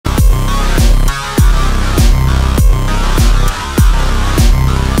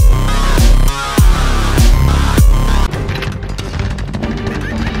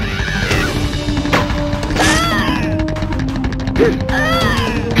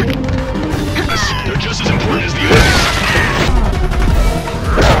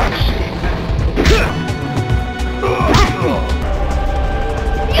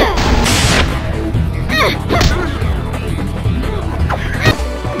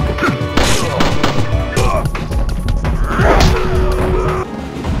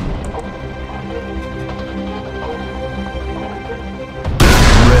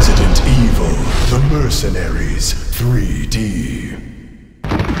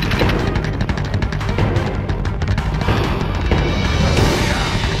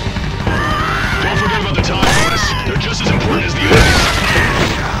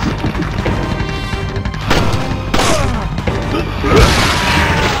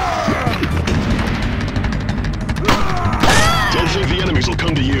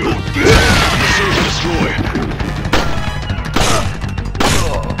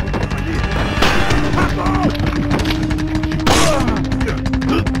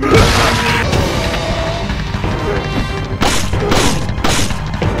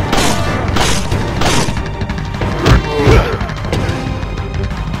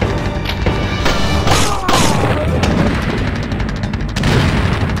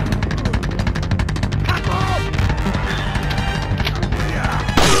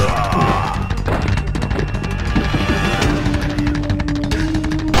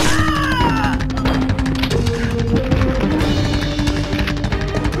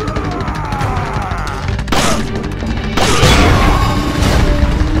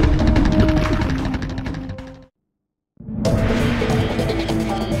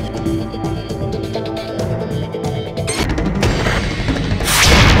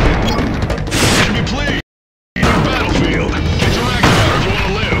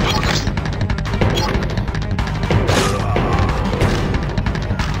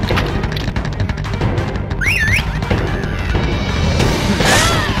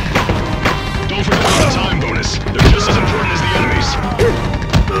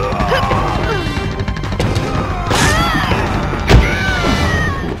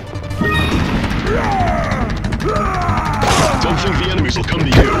come to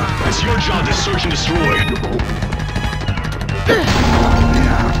you. It's your job to search and destroy.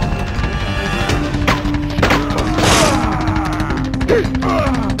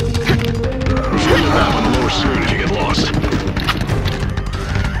 Refer to the map on the lower screen if you get lost.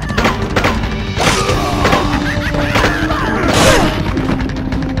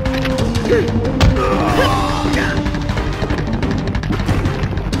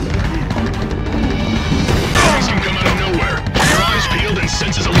 Enemies can come out of nowhere. Keep your eyes peeled and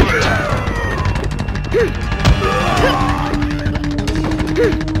senses alert.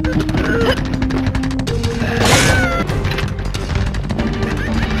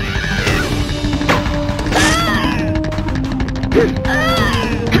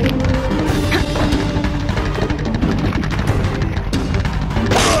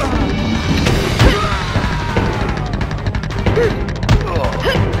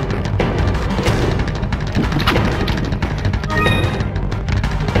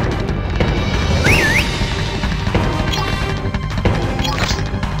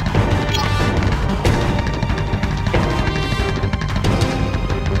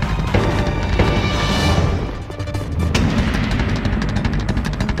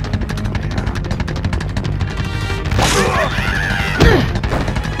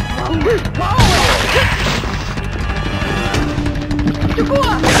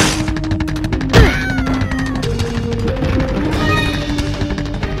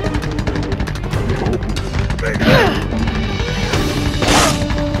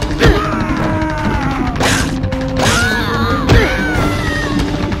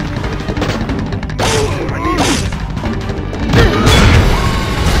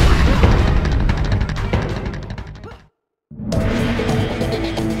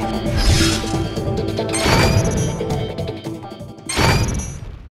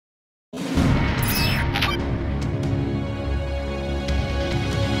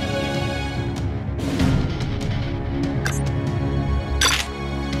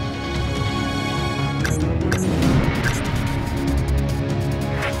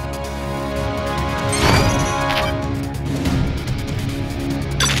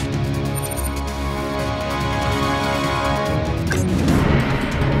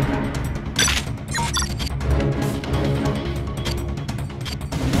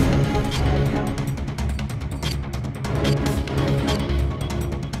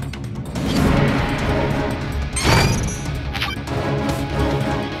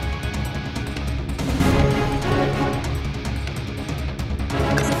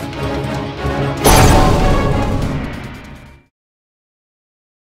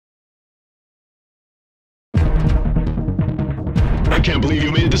 I can't believe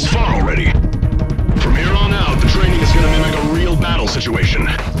you made it this far already. From here on out, the training is going to mimic a real battle situation.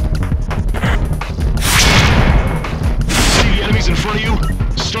 See the enemies in front of you?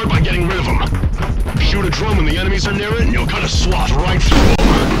 Start by getting rid of them. Shoot a drum when the enemies are near it, and you'll cut a swath right through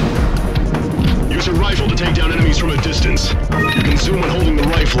them. Use your rifle to take down enemies from a distance. You can zoom when holding the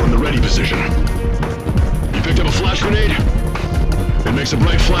rifle in the ready position. You picked up a flash grenade? It makes a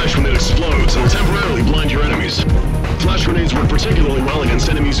bright flash when it explodes and will temporarily blind your enemies. Flash grenades work particularly well against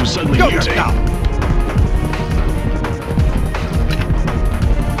enemies who suddenly mutate.